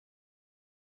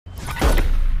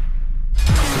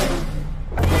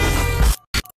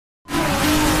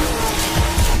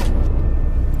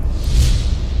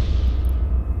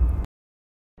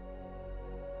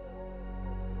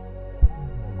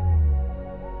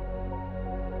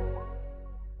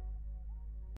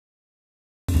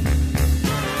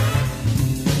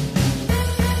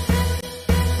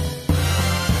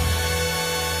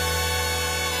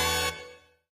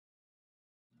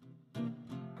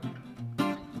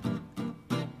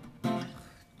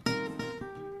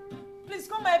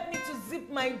come help me to zip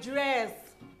my dress.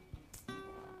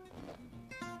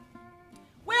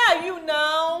 Where are you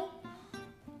now?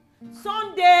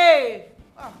 Sunday!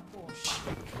 Oh, gosh.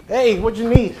 Hey, what do you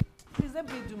need? Please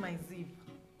help me do my zip.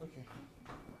 Okay.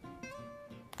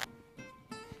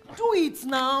 Do it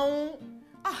now.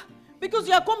 Because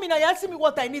you are coming and you're asking me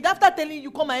what I need. After telling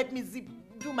you, come and help me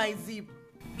do my zip.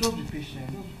 Just be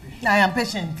patient. Just be patient. I am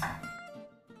patient.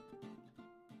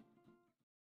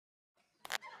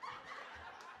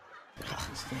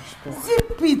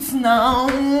 Zip it now.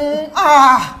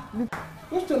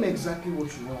 Just tell me exactly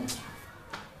what you want.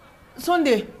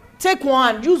 Sunday, take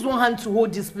one hand. Use one hand to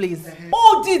hold this place.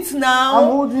 Hold it now. I'm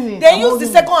holding it. Then use the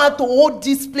second hand to hold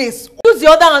this place. Use the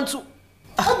other hand to...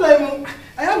 How do I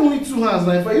have only two hands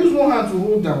now. If I use one hand to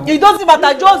hold down... It doesn't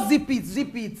matter. Just zip it.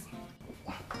 Zip it.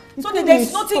 Sunday,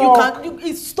 there's nothing you can...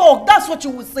 It's stuck. That's what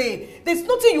you will say. There's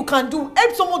nothing you can do.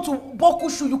 Help someone to buckle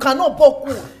shoe. You cannot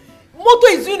buckle. Motor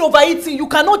is doing overheating. You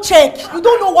cannot check. You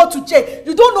don't know what to check.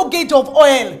 You don't know gauge of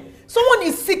oil. Someone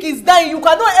is sick, is dying. You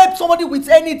cannot help somebody with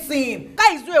anything.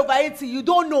 Guy is doing overheating. You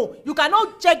don't know. You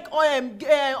cannot check oil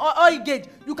gauge.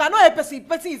 You cannot help person.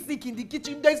 Person is sick in the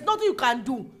kitchen. There's nothing you can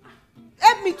do.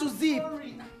 Help me to zip.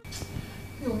 Sorry.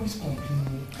 You always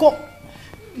complain. Go.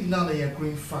 Maybe now that you're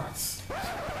going fast.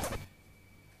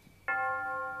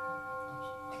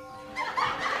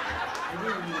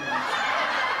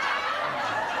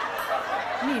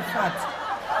 Me fat.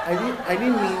 I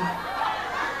didn't mean.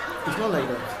 It's not like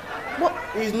that. What?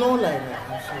 It's not like that.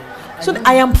 I'm sorry. So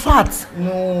I am fat.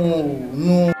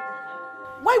 No.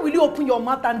 Why will you open your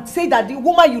mouth and say that the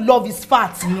woman you love is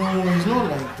fat? No, it's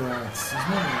not like that. It's not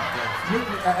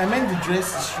like that. I meant the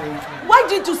dress is shrinking. Why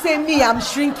did you say me? I'm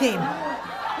shrinking.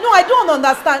 No, I don't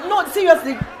understand. No,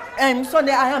 seriously.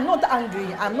 Sunday, I am not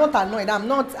angry. I'm not annoyed. I'm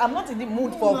not in the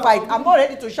mood for a fight. I'm not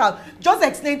ready to shout. Just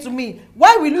explain to me.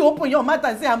 Why will you open your mouth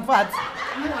and say I'm fat?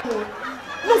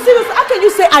 No, seriously. How can you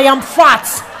say I am fat?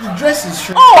 The dress is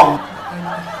shrinking. Oh!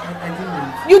 I didn't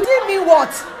mean. You didn't mean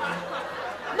what?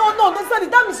 No, sorry.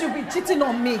 That means you've been cheating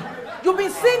on me. You've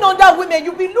been seeing other women.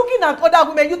 You've been looking at other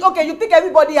women. You think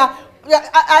everybody I'm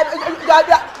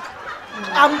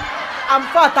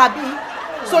fat, Abi.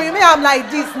 So you mean I'm like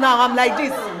this now? I'm like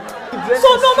this.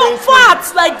 So no,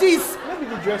 fat like this. Maybe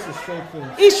the dress is shrinking.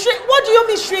 What do you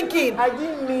mean shrinking? I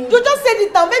didn't mean. You just said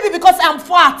it now. Maybe because I'm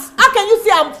fat. How can you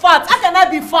say I'm fat? How can I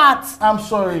be fat? I'm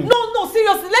sorry. No,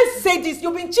 seriously. Let's say this.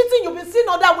 You've been cheating. You've been seeing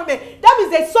other women. That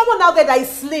means there's someone out there that is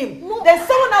slim. No. There's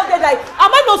someone out there that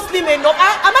am I not slim enough?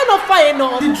 Am I not fine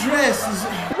enough? The dress is.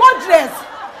 What dress?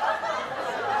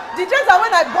 The dress that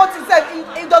when I bought it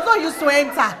does not used to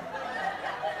enter.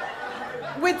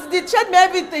 With the check me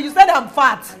everything, you said I'm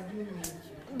fat.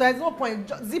 There's no point.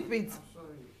 Just zip it.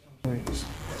 Sorry.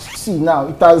 See now,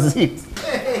 it has it. It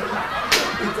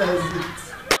has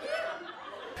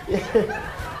it.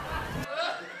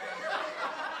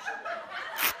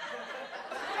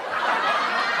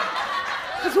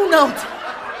 Zoom out.